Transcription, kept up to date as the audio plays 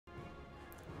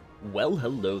Well,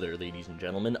 hello there, ladies and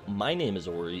gentlemen. My name is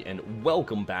Ori, and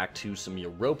welcome back to some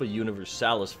Europa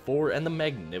Universalis 4 and the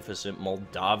magnificent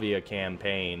Moldavia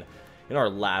campaign. In our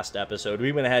last episode,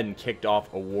 we went ahead and kicked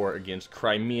off a war against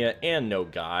Crimea and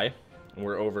Nogai.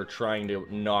 We're over trying to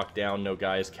knock down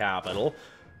Nogai's capital.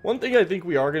 One thing I think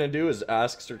we are going to do is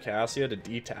ask Circassia to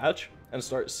detach and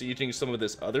start sieging some of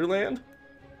this other land.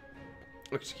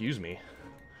 Excuse me.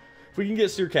 If we can get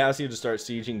Circassia to start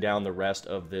sieging down the rest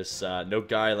of this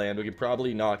Nogai land, we can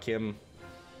probably knock him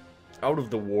out of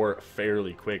the war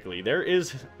fairly quickly.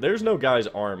 There's Nogai's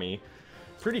army.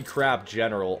 Pretty crap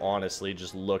general, honestly,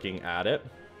 just looking at it.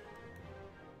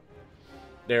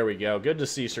 There we go. Good to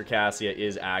see Circassia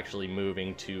is actually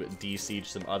moving to de-siege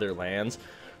some other lands.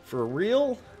 For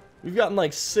real, we've gotten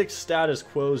like 6 status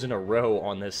quos in a row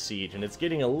on this siege, and it's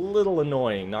getting a little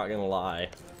annoying, not gonna lie.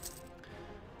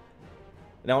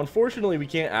 Now, unfortunately, we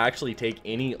can't actually take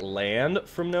any land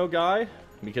from Nogai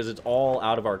because it's all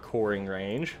out of our coring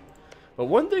range. But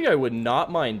one thing I would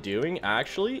not mind doing,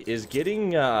 actually, is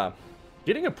getting a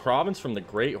province from the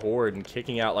Great Horde and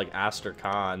kicking out, like,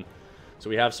 Astrakhan. So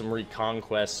we have some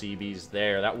Reconquest CBs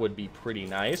there. That would be pretty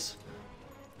nice.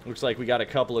 Looks like we got a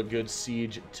couple of good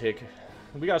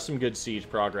we got some good siege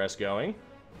progress going.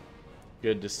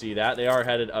 Good to see that. They are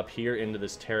headed up here into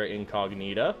this Terra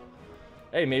Incognita.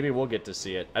 Hey, maybe we'll get to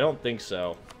see it. I don't think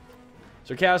so.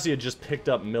 Circassia just picked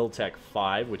up Miltech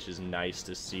 5, which is nice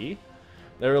to see.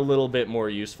 They're a little bit more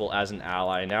useful as an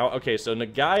ally now. Okay, so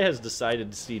Nogai has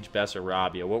decided to siege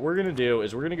Bessarabia. What we're going to do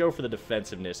is we're going to go for the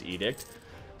Defensiveness Edict.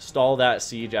 Stall that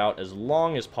siege out as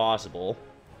long as possible.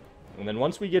 And then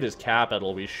once we get his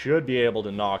capital, we should be able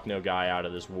to knock Nogai out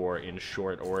of this war in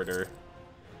short order.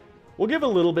 We'll give a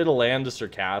little bit of land to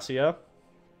Circassia,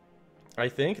 I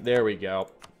think. There we go.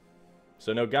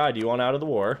 So, Nogai, do you want out of the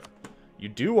war? You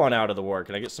do want out of the war.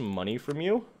 Can I get some money from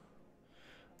you?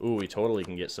 Ooh, we totally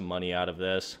can get some money out of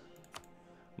this.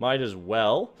 Might as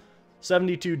well.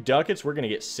 72 ducats. We're going to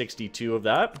get 62 of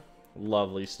that.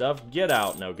 Lovely stuff. Get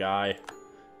out, Nogai.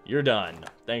 You're done.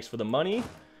 Thanks for the money.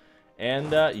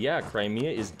 And, yeah,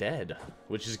 Crimea is dead,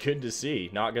 which is good to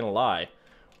see. Not going to lie.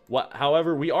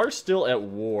 However, we are still at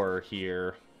war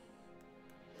here.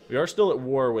 We are still at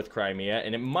war with Crimea,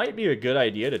 and it might be a good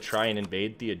idea to try and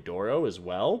invade Theodoro as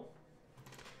well.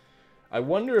 I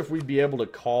wonder if we'd be able to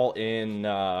call in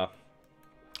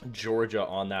Georgia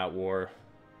on that war.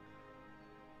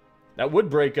 That would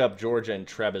break up Georgia and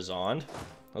Trebizond.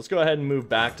 Let's go ahead and move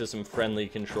back to some friendly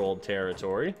controlled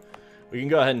territory. We can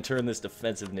go ahead and turn this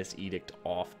Defensiveness Edict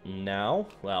off now.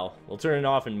 Well, we'll turn it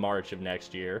off in March of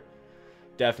next year.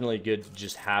 Definitely good to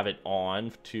just have it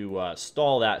on to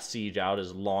stall that siege out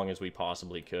as long as we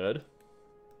possibly could.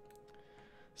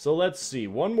 So let's see.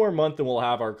 One more month and we'll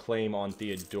have our claim on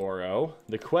Theodoro.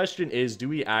 The question is, do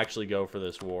we actually go for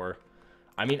this war?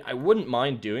 I mean, I wouldn't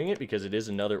mind doing it because it is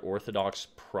another Orthodox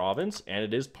province and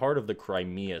it is part of the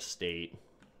Crimea state.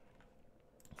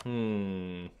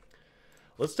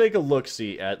 Let's take a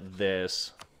look-see at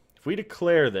this. If we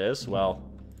declare this, well,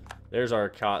 there's our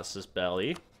Casus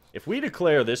Belli. If we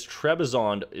declare this,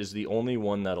 Trebizond is the only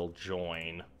one that'll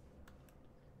join.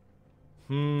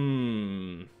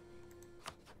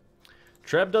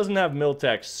 Treb doesn't have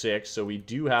Miltech 6, so we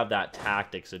do have that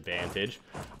tactics advantage.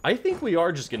 I think we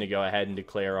are just going to go ahead and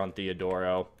declare on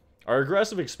Theodoro. Our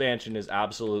aggressive expansion is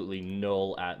absolutely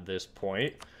null at this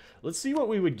point. Let's see what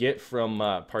we would get from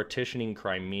partitioning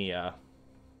Crimea.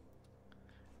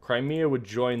 Crimea would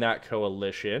join that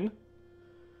coalition.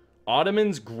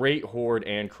 Ottomans, Great Horde,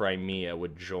 and Crimea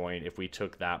would join if we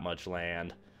took that much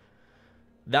land.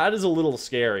 That is a little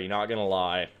scary, not gonna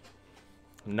lie.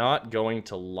 Not going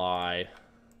to lie.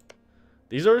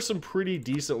 These are some pretty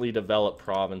decently developed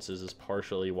provinces is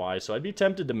partially why, so I'd be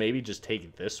tempted to maybe just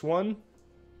take this one.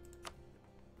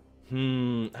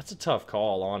 That's a tough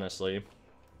call, honestly.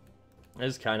 That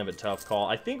is kind of a tough call.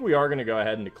 I think we are going to go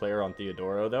ahead and declare on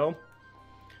Theodoro, though,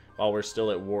 while we're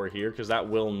still at war here, because that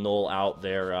will null out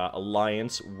their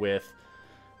alliance with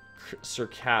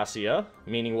Circassia,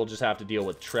 meaning we'll just have to deal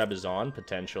with Trebizond,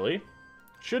 potentially.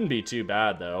 Shouldn't be too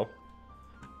bad, though.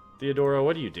 Theodoro,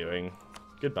 what are you doing?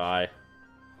 Goodbye.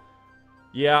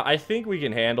 Yeah, I think we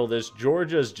can handle this.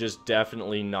 Georgia's just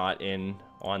definitely not in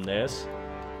on this.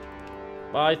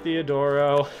 Bye,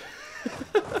 Theodoro.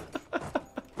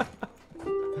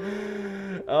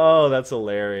 Oh, that's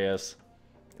hilarious.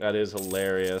 That is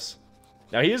hilarious.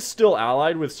 Now, he is still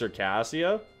allied with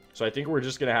Circassia, so I think we're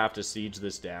just going to have to siege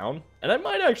this down. And I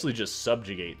might actually just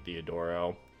subjugate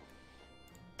Theodoro.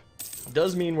 It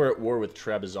does mean we're at war with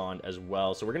Trebizond as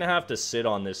well, so we're going to have to sit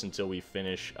on this until we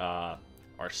finish our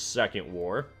second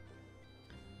war.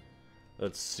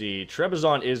 Let's see.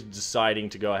 Trebizond is deciding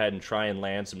to go ahead and try and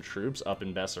land some troops up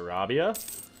in Bessarabia.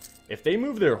 If they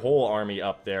move their whole army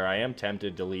up there, I am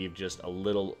tempted to leave just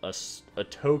a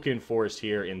token force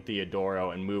here in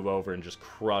Theodoro and move over and just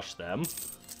crush them.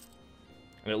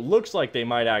 And it looks like they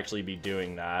might actually be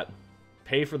doing that.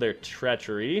 Pay for their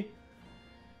treachery.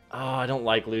 Oh, I don't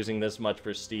like losing this much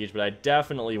prestige, but I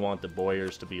definitely want the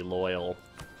Boyars to be loyal.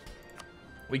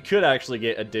 We could actually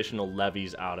get additional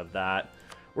levies out of that.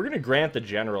 We're going to grant the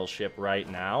generalship right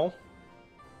now.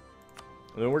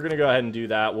 And then we're going to go ahead and do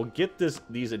that. We'll get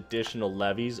these additional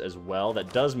levies as well.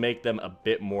 That does make them a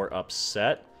bit more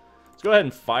upset. Let's go ahead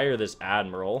and fire this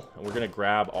admiral. And we're going to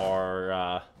grab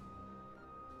our...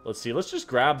 let's see. Let's just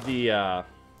grab the...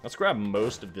 let's grab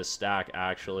most of this stack,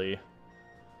 actually.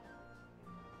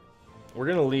 We're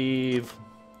going to leave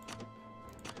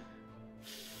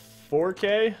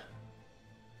 4K.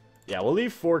 Yeah, we'll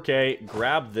leave 4K,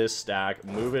 grab this stack,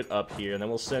 move it up here, and then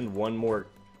we'll send one more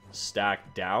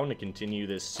stack down to continue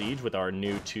this siege with our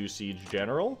new 2 siege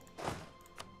general.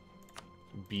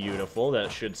 Beautiful. That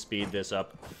should speed this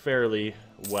up fairly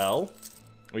well.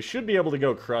 We should be able to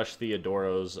go crush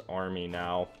Theodoro's army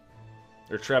now.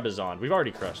 Or Trebizond. We've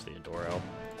already crushed Theodoro.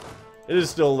 It is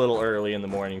still a little early in the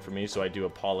morning for me, so I do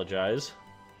apologize.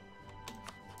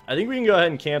 I think we can go ahead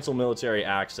and cancel military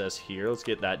access here. Let's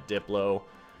get that Diplo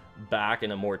back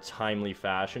in a more timely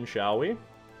fashion, shall we?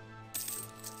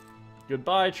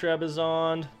 Goodbye,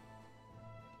 Trebizond.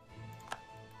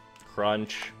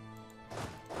 Crunch.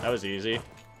 That was easy.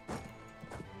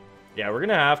 Yeah, we're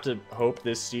gonna have to hope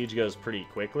this siege goes pretty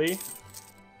quickly.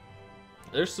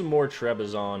 There's some more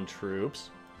Trebizond troops.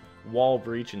 Wall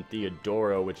breach in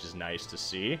Theodoro, which is nice to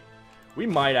see. We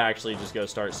might actually just go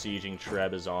start sieging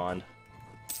Trebizond.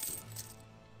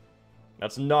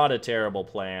 That's not a terrible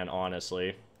plan,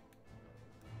 honestly.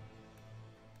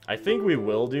 I think we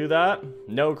will do that.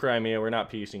 No, Crimea, we're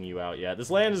not piecing you out yet. This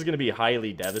land is going to be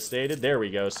highly devastated. There we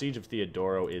go. Siege of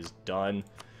Theodoro is done.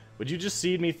 Would you just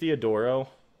cede me Theodoro?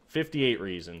 58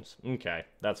 reasons. Okay,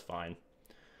 that's fine.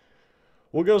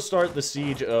 We'll go start the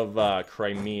siege of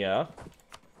Crimea.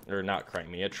 Or not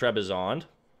Crimea, Trebizond.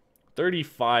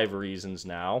 35 reasons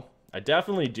now. I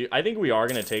definitely do. I think we are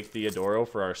going to take Theodoro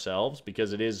for ourselves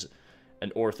because it is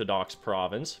an Orthodox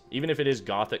province. Even if it is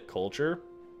Gothic culture.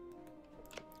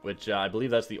 Which I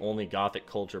believe that's the only Gothic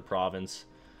culture province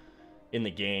in the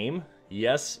game.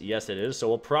 Yes, yes it is. So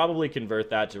we'll probably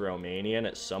convert that to Romanian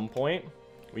at some point.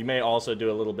 We may also do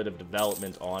a little bit of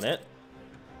development on it.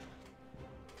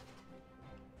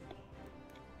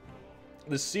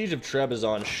 The siege of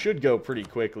Trebizond should go pretty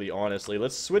quickly, honestly.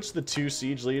 Let's switch the 2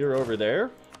 siege leader over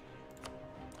there.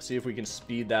 See if we can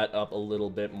speed that up a little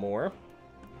bit more.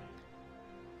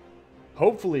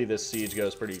 Hopefully this siege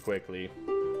goes pretty quickly.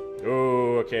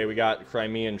 Oh, okay, we got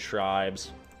Crimean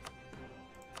tribes.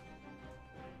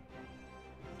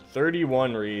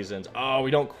 31 reasons. Oh,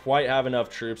 we don't quite have enough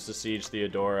troops to siege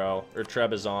Theodoro, or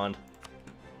Trebizond.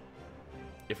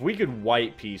 If we could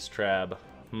white peace Treb.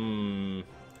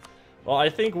 Well, I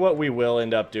think what we will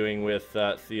end up doing with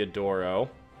Theodoro...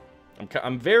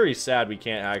 I'm very sad we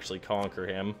can't actually conquer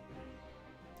him.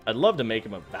 I'd love to make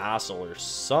him a vassal or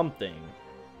something.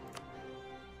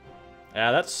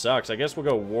 Yeah, that sucks. I guess we'll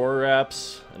go war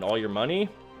reps and all your money.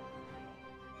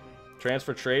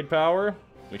 Transfer trade power.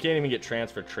 We can't even get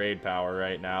transfer trade power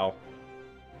right now.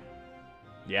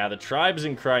 Yeah, the tribes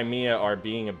in Crimea are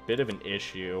being a bit of an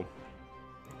issue.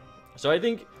 So I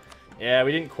think, yeah,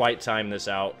 we didn't quite time this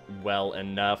out well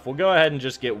enough. We'll go ahead and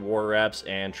just get war reps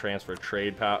and transfer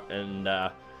trade power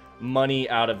and money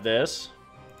out of this.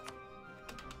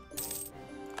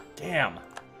 Damn.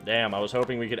 Damn, I was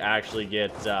hoping we could actually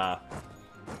get, I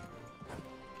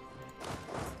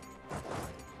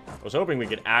was hoping we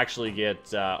could actually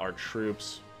get our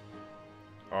troops,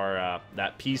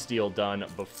 that peace deal done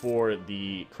before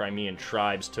the Crimean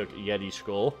tribes took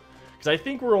Yediskul. Because I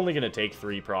think we're only going to take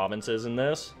 3 provinces in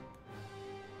this.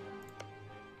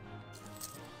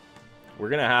 We're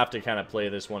going to have to kind of play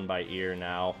this one by ear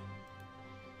now.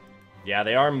 Yeah,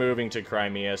 they are moving to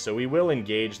Crimea, so we will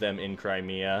engage them in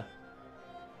Crimea.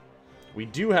 We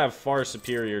do have far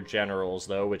superior generals,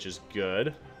 though, which is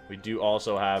good. We do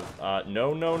also have...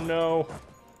 no, no, no.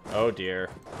 Oh, dear.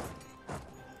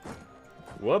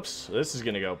 Whoops. This is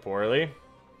going to go poorly.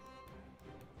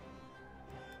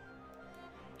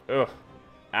 Ugh.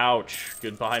 Ouch.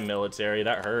 Goodbye, military.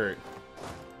 That hurt.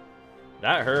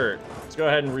 That hurt. Let's go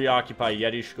ahead and reoccupy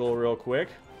Yediskul real quick.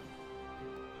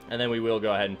 And then we will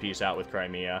go ahead and peace out with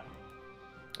Crimea.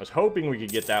 I was hoping we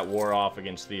could get that war off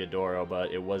against Theodoro,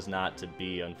 but it was not to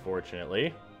be,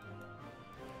 unfortunately.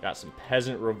 Got some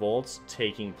peasant revolts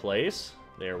taking place.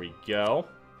 There we go.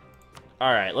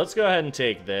 Alright, let's go ahead and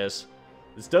take this.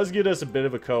 This does get us a bit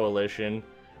of a coalition.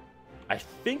 I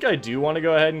think I do want to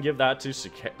go ahead and give that to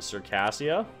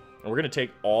Circassia. And we're going to take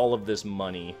all of this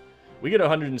money. We get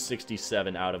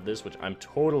 167 out of this, which I'm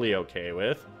totally okay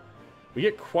with. We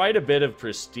get quite a bit of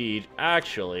prestige.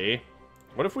 Actually,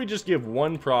 what if we just give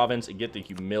one province and get the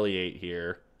humiliate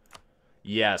here?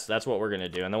 Yes, that's what we're going to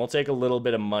do. And then we'll take a little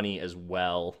bit of money as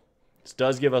well. This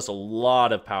does give us a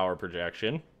lot of power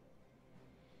projection.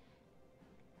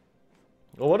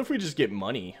 Well, what if we just get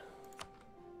money?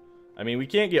 I mean, we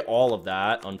can't get all of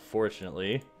that,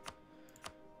 unfortunately.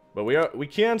 But we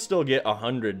can still get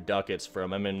 100 ducats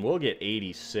from him, and we'll get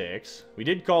 86. We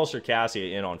did call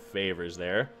Circassia in on favors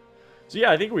there. So yeah,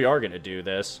 I think we are going to do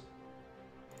this.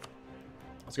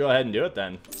 Let's go ahead and do it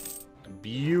then.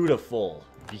 Beautiful.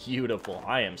 Beautiful.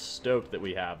 I am stoked that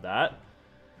we have that.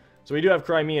 So we do have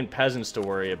Crimean peasants to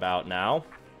worry about now.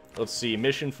 Let's see.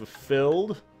 Mission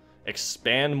fulfilled.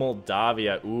 Expand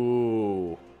Moldavia.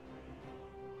 Ooh.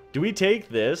 Do we take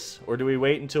this, or do we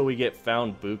wait until we get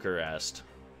found Bucharest?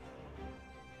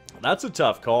 That's a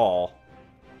tough call.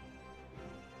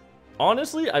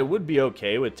 Honestly, I would be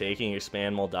okay with taking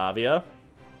Expand Moldavia.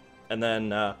 And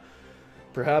then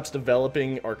perhaps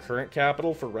developing our current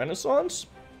capital for Renaissance?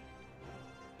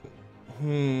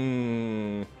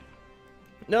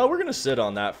 No, we're going to sit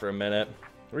on that for a minute.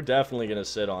 We're definitely going to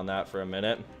sit on that for a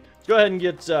minute. Let's go ahead and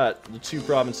get the 2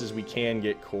 provinces we can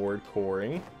get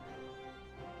coring.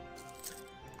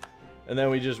 And then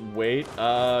we just wait.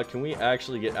 Can we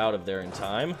actually get out of there in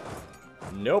time?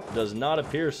 Nope, does not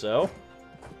appear so.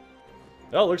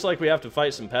 Oh, looks like we have to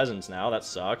fight some peasants now. That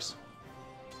sucks.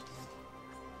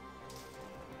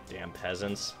 Damn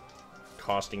peasants.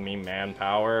 Costing me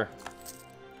manpower.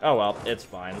 Oh well, it's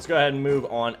fine. Let's go ahead and move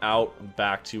on out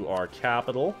back to our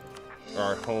capital.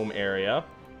 Our home area.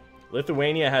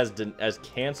 Lithuania has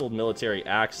canceled military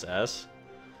access.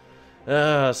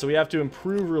 So we have to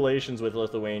improve relations with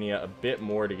Lithuania a bit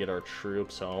more to get our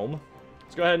troops home.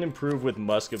 Let's go ahead and improve with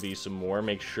Muscovy some more.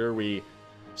 Make sure we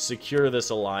secure this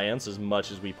alliance as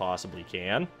much as we possibly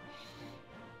can.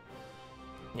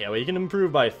 Yeah, we can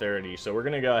improve by 30, so we're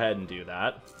going to go ahead and do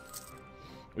that.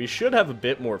 We should have a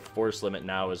bit more force limit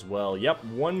now as well. Yep,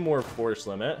 1 more force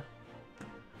limit.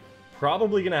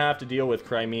 Probably going to have to deal with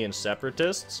Crimean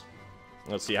separatists.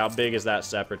 Let's see, how big is that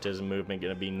separatism movement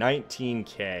going to be?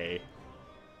 19k.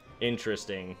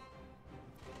 Interesting.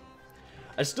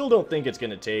 I still don't think it's going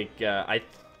to take... I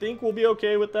think we'll be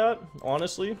okay with that,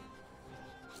 honestly.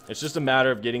 It's just a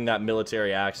matter of getting that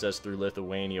military access through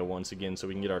Lithuania once again so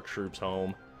we can get our troops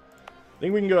home. I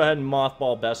think we can go ahead and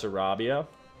mothball Bessarabia.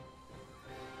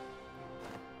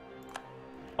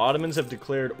 Ottomans have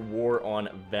declared war on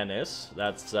Venice.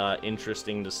 That's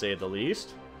interesting to say the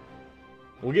least.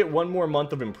 We'll get 1 more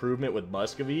month of improvement with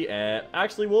Muscovy. And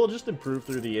actually, we'll just improve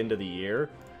through the end of the year.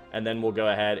 And then we'll go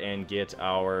ahead and get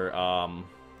our, our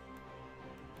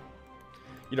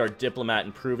diplomat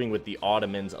improving with the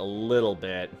Ottomans a little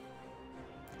bit.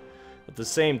 At the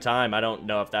same time, I don't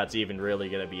know if that's even really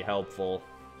going to be helpful.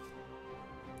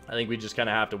 I think we just kind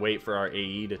of have to wait for our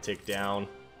AE to tick down.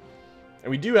 And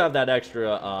we do have that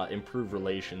extra improved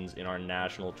relations in our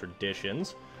national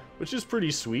traditions, which is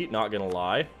pretty sweet, not going to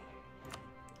lie.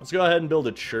 Let's go ahead and build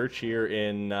a church here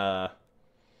in... well,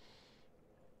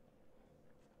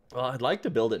 I'd like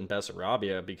to build it in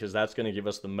Bessarabia because that's going to give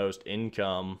us the most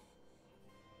income.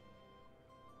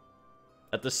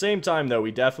 At the same time, though,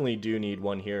 we definitely do need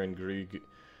one here in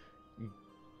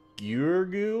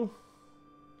Giurgu?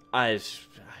 I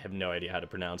have no idea how to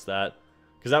pronounce that.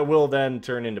 Because that will then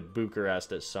turn into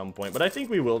Bucharest at some point. But I think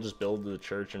we will just build the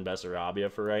church in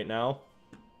Bessarabia for right now.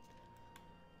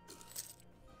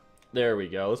 There we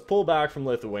go. Let's pull back from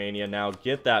Lithuania now.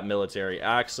 Get that military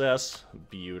access.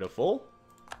 Beautiful.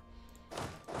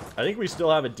 I think we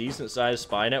still have a decent-sized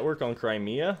spy network on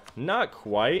Crimea. Not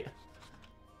quite.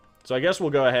 So I guess we'll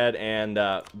go ahead and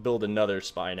build another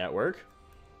spy network.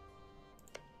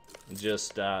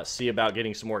 Just see about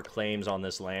getting some more claims on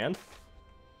this land.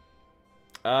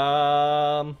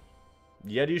 Yeti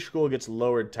School gets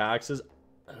lowered taxes.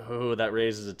 Oh, that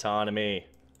raises autonomy.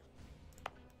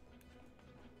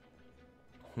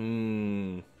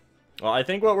 Well, I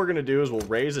think what we're going to do is we'll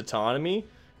raise autonomy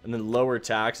and then lower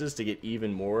taxes to get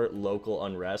even more local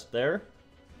unrest there.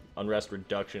 Unrest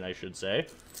reduction, I should say.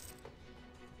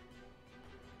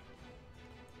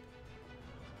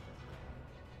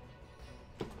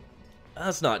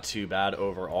 That's not too bad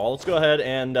overall. Let's go ahead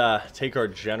and take our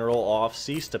general off.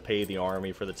 Cease to pay the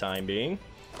army for the time being.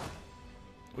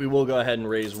 We will go ahead and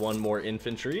raise 1 more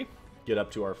infantry. Get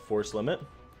up to our force limit.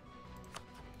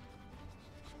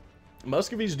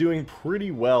 Muscovy's doing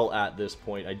pretty well at this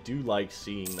point. I do like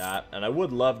seeing that. And I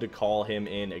would love to call him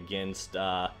in against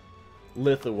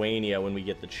Lithuania when we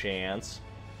get the chance.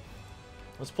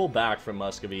 Let's pull back from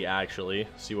Muscovy, actually.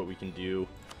 See what we can do.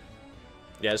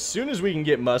 Yeah, as soon as we can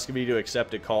get Muscovy to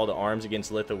accept a call to arms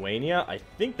against Lithuania, I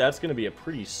think that's going to be a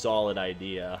pretty solid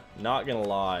idea. Not going to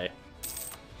lie.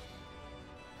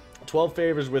 12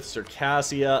 favors with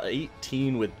Circassia,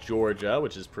 18 with Georgia,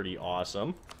 which is pretty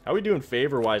awesome. How are we doing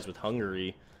favor-wise with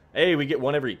Hungary? Hey, we get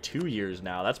one every 2 years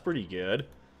now. That's pretty good.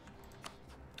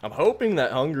 I'm hoping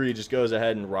that Hungary just goes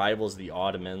ahead and rivals the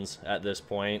Ottomans at this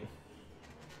point.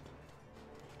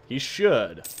 He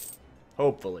should.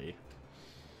 Hopefully.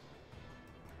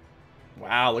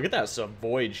 Wow, look at that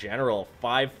Savoy General.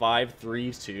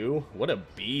 5532. What a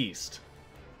beast.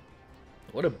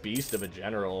 What a beast of a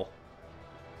general.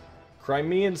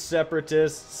 Crimean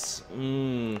separatists.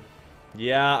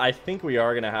 Yeah, I think we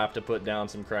are going to have to put down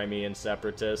some Crimean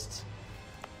separatists.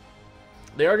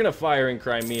 They are going to fire in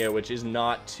Crimea, which is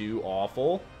not too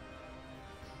awful.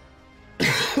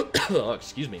 Oh,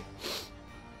 excuse me.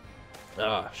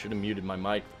 Should have muted my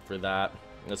mic for that.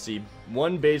 Let's see.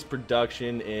 One base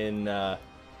production in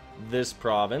this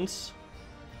province.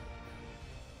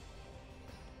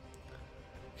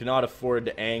 Cannot afford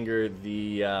to anger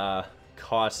the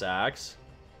Cossacks.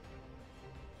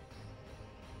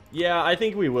 Yeah, I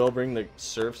think we will bring the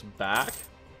serfs back.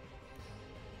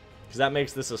 Because that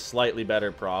makes this a slightly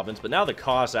better province. But now the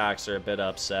Cossacks are a bit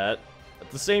upset. At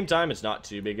the same time, it's not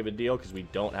too big of a deal because we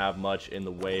don't have much in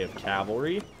the way of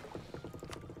cavalry.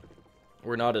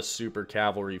 We're not a super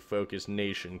cavalry-focused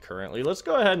nation currently. Let's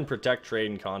go ahead and protect trade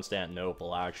in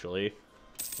Constantinople, actually.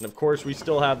 And of course, we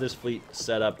still have this fleet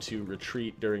set up to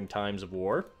retreat during times of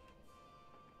war.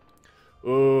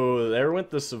 Oh, there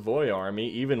went the Savoy army,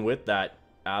 even with that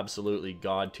absolutely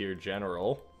god-tier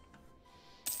general.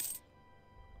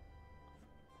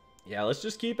 Yeah, let's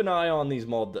just keep an eye on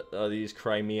these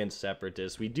Crimean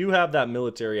separatists. We do have that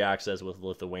military access with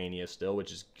Lithuania still,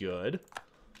 which is good.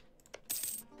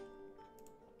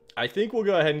 I think we'll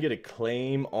go ahead and get a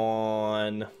claim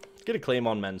on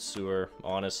Mansour,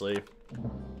 honestly.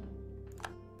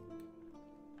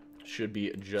 Should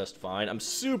be just fine. I'm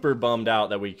super bummed out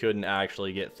that we couldn't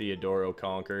actually get Theodoro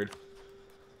conquered.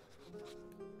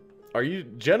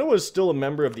 Genoa's still a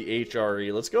member of the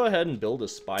HRE. Let's go ahead and build a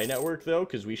spy network, though,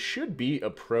 because we should be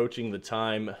approaching the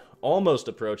time, almost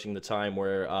approaching the time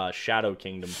where Shadow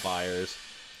Kingdom fires.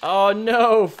 Oh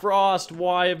no, Frost,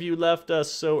 why have you left us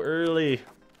so early?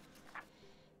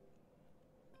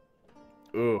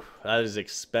 Ooh, that is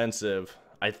expensive.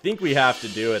 I think we have to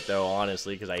do it, though,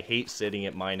 honestly, because I hate sitting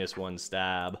at -1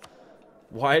 stab.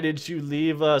 Why did you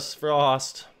leave us,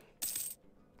 Frost?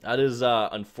 That is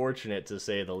unfortunate, to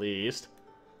say the least.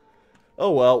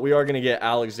 Oh, well, we are going to get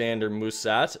Alexandru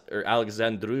Musat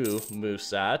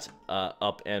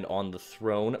up and on the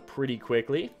throne pretty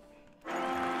quickly.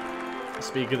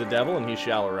 Speak of the devil, and he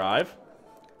shall arrive.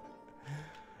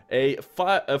 A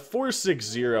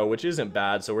 460, which isn't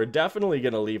bad, so we're definitely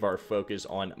going to leave our focus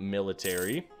on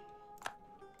military.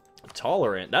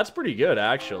 Tolerant. That's pretty good,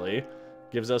 actually.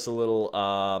 Gives us a little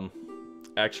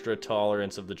extra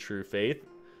tolerance of the true faith.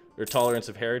 Or tolerance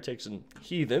of heretics and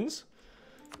heathens.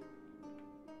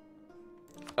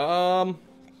 Yeah,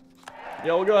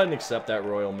 we'll go ahead and accept that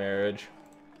royal marriage.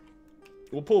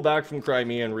 We'll pull back from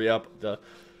Crimea and re-up the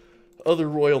other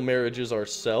royal marriages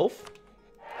ourselves.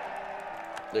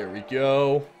 There we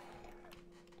go.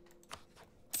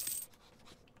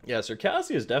 Yeah,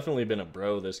 Circassia has definitely been a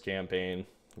bro this campaign.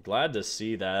 I'm glad to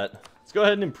see that. Let's go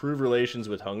ahead and improve relations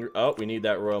with Hungary. Oh, we need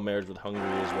that royal marriage with Hungary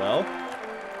as well.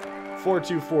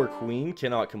 424 Queen,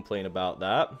 cannot complain about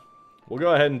that. We'll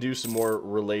go ahead and do some more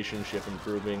relationship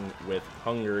improving with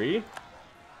Hungary.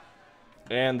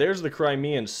 And there's the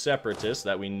Crimean separatists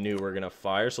that we knew were going to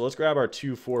fire. So let's grab our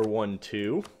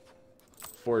 2412.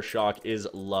 4 shock is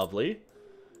lovely.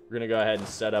 We're going to go ahead and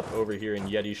set up over here in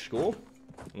Yeti School.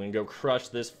 And then go crush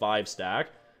this 5 stack.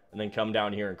 And then come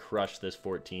down here and crush this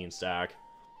 14 stack.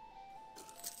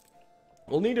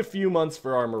 We'll need a few months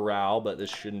for our morale, but this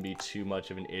shouldn't be too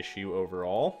much of an issue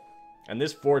overall. And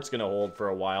this fort's going to hold for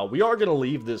a while. We are going to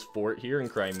leave this fort here in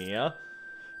Crimea.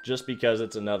 Just because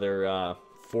it's another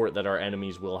fort that our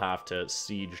enemies will have to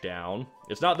siege down.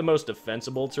 It's not the most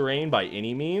defensible terrain by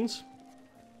any means.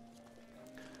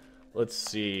 Let's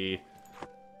see.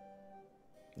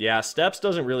 Yeah, Steppes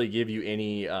doesn't really give you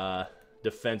any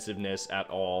defensiveness at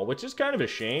all, which is kind of a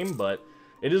shame, but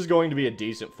it is going to be a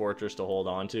decent fortress to hold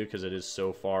on to because it is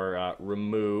so far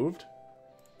removed.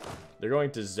 They're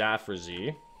going to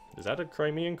Zaffrizy. Is that a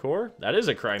Crimean core? That is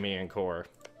a Crimean core.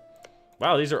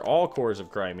 Wow, these are all cores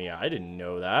of Crimea. I didn't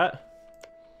know that.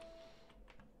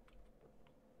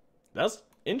 That's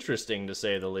interesting, to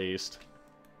say the least.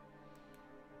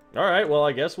 Alright, well,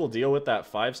 I guess we'll deal with that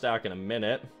 5 stack in a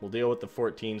minute. We'll deal with the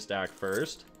 14 stack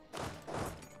first.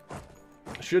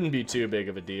 Shouldn't be too big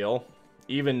of a deal.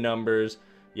 Even numbers.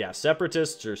 Yeah,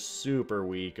 separatists are super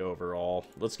weak overall.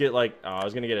 Let's get, like... Oh, I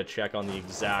was going to get a check on the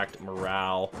exact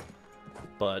morale.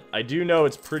 But I do know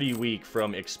it's pretty weak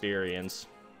from experience.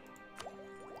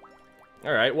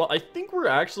 Alright, well, I think we're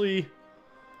actually...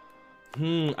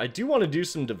 I do want to do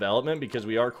some development because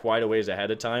we are quite a ways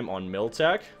ahead of time on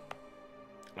Miltech.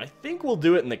 I think we'll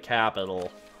do it in the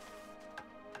capital.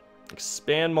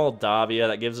 Expand Moldavia.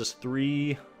 That gives us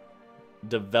 3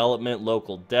 development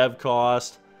local dev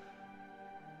cost.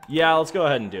 Yeah, let's go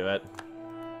ahead and do it.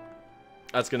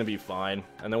 That's going to be fine.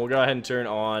 And then we'll go ahead and turn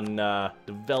on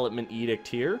development edict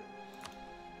here.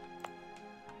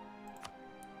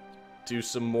 Do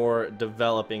some more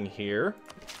developing here.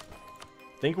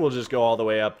 I think we'll just go all the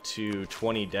way up to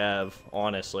 20 dev,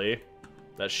 honestly.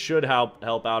 That should help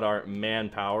out our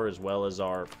manpower as well as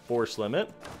our force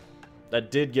limit. That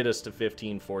did get us to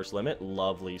 15 force limit.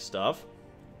 Lovely stuff.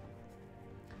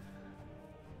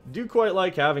 Do quite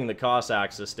like having the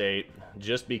Cossacks estate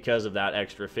just because of that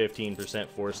extra 15%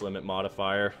 force limit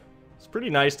modifier. It's pretty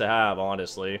nice to have,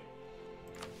 honestly.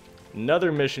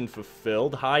 Another mission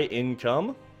fulfilled. High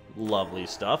income. Lovely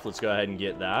stuff. Let's go ahead and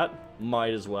get that.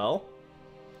 Might as well.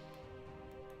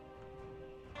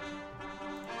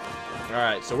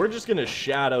 Alright, so we're just going to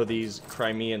shadow these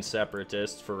Crimean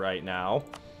separatists for right now.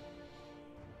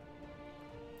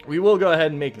 We will go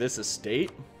ahead and make this a state.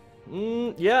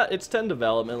 Yeah, it's 10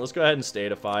 development. Let's go ahead and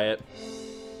statify it.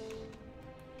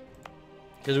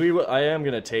 Because I am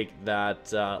going to take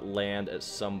that land at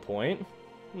some point.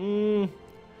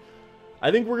 I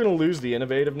think we're going to lose the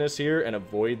innovativeness here and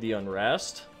avoid the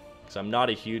unrest. Because I'm not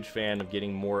a huge fan of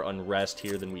getting more unrest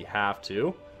here than we have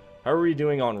to. How are we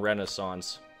doing on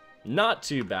Renaissance? Not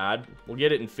too bad. We'll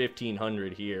get it in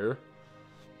 1500 here.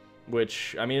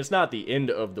 Which, I mean, it's not the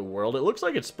end of the world. It looks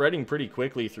like it's spreading pretty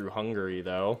quickly through Hungary,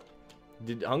 though.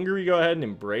 Did Hungary go ahead and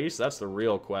embrace? That's the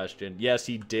real question. Yes,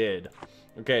 he did.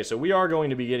 Okay, so we are going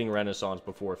to be getting Renaissance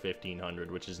before 1500,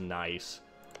 which is nice.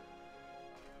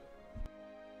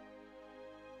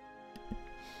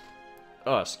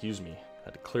 Oh, excuse me.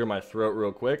 Had to clear my throat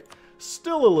real quick.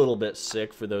 Still a little bit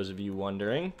sick, for those of you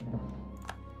wondering.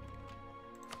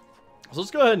 So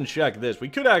let's go ahead and check this. We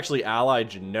could actually ally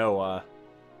Genoa.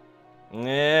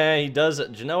 He does.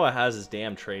 Genoa has his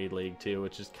damn trade league too,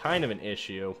 which is kind of an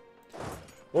issue.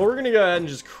 Well, we're going to go ahead and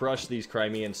just crush these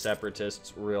Crimean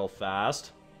separatists real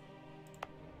fast.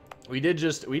 We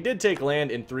did take land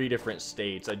in 3 different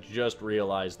states. I just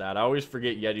realized that. I always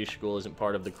forget Yedishkul isn't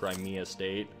part of the Crimea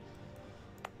state.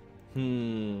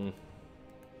 We'll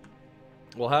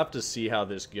have to see how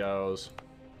this goes.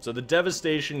 So the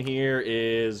devastation here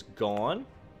is gone.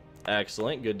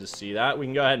 Excellent. Good to see that. We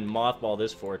can go ahead and mothball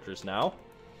this fortress now.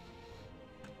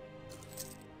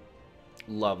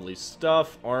 Lovely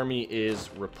stuff. Army is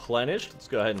replenished. Let's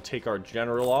go ahead and take our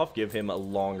general off. Give him a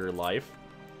longer life.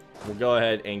 We'll go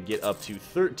ahead and get up to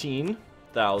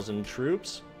 13,000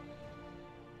 troops.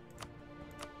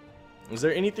 Is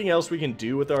there anything else we can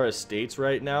do with our estates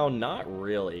right now? Not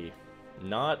really.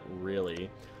 Not really.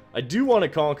 I do want to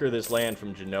conquer this land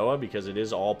from Genoa because it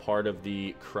is all part of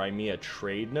the Crimea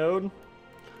trade node,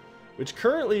 which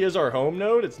currently is our home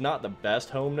node. It's not the best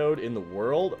home node in the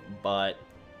world, but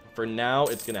for now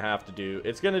it's going to have to do.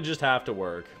 It's going to just have to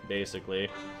work, basically.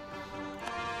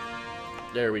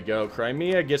 There we go.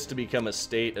 Crimea gets to become a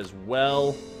state as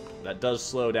well. That does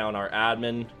slow down our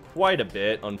admin quite a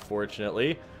bit,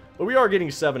 unfortunately. But we are getting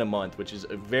 7 a month, which is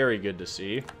very good to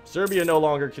see. Serbia no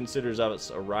longer considers us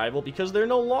a rival because they're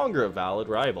no longer a valid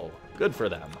rival. Good for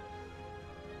them.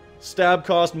 Stab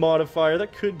cost modifier,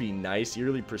 that could be nice.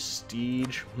 Yearly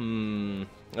prestige.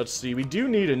 Let's see. We do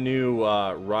need a new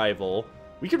rival.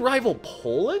 We could rival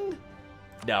Poland?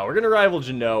 No, we're going to rival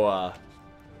Genoa.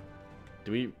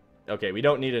 Do we? Okay, we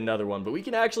don't need another one, but we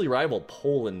can actually rival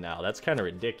Poland now. That's kind of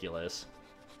ridiculous.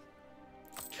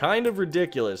 Kind of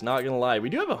ridiculous, not gonna lie. We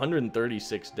do have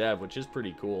 136 dev, which is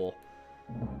pretty cool.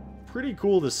 Pretty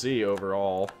cool to see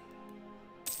overall.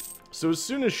 So as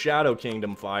soon as Shadow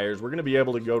Kingdom fires, we're gonna be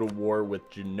able to go to war with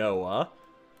Genoa.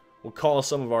 We'll call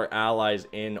some of our allies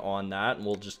in on that, and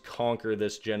we'll just conquer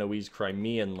this Genoese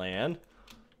Crimean land.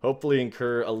 Hopefully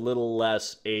incur a little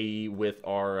less AE with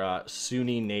our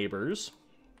Sunni neighbors.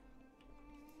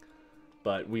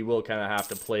 But we will kind of have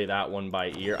to play that one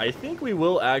by ear. I think we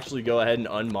will actually go ahead and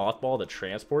unmothball the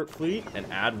transport fleet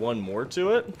and add one more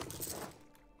to it.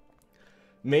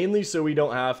 Mainly so we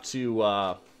don't have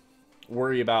to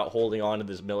worry about holding on to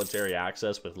this military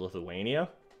access with Lithuania.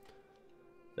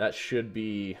 That should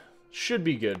be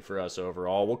good for us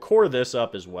overall. We'll core this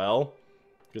up as well,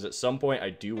 because at some point I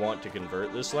do want to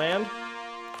convert this land.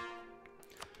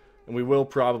 And we will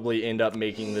probably end up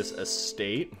making this a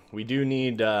state. We do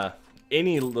need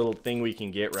any little thing we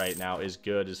can get right now is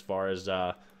good as far as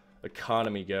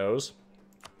economy goes.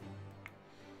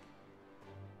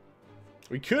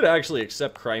 We could actually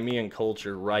accept Crimean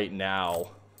culture right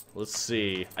now. Let's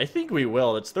see. I think we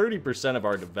will. That's 30% of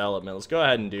our development. Let's go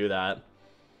ahead and do that.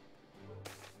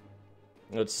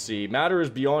 Let's see. Matter is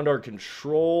beyond our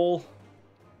control.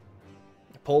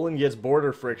 Poland gets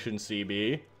border friction,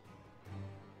 CB.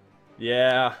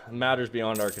 Yeah, matters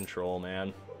beyond our control,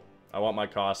 man. I want my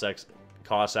Cossacks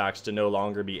to no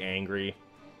longer be angry.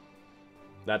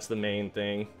 That's the main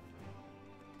thing.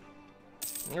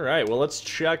 Alright, well, let's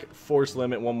check force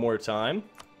limit one more time.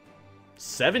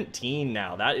 17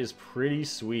 now. That is pretty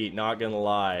sweet, not gonna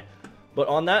lie. But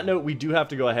on that note, we do have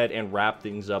to go ahead and wrap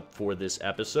things up for this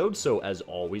episode. So, as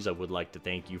always, I would like to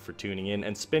thank you for tuning in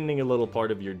and spending a little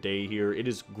part of your day here. It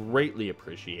is greatly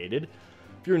appreciated.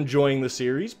 If you're enjoying the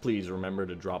series, please remember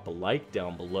to drop a like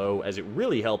down below, as it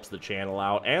really helps the channel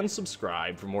out, and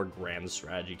subscribe for more grand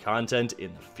strategy content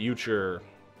in the future.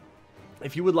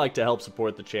 If you would like to help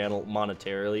support the channel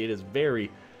monetarily, it is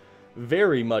very,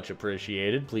 very much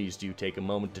appreciated. Please do take a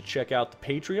moment to check out the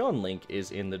Patreon. Link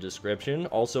is in the description.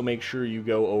 Also, make sure you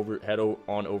head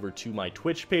on over to my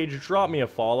Twitch page. Drop me a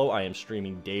follow. I am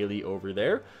streaming daily over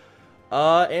there.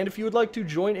 And if you would like to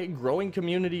join a growing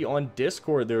community on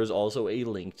Discord, there is also a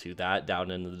link to that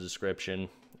down in the description.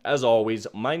 As always,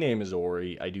 my name is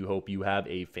Ori. I do hope you have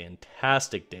a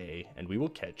fantastic day, and we will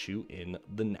catch you in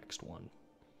the next one.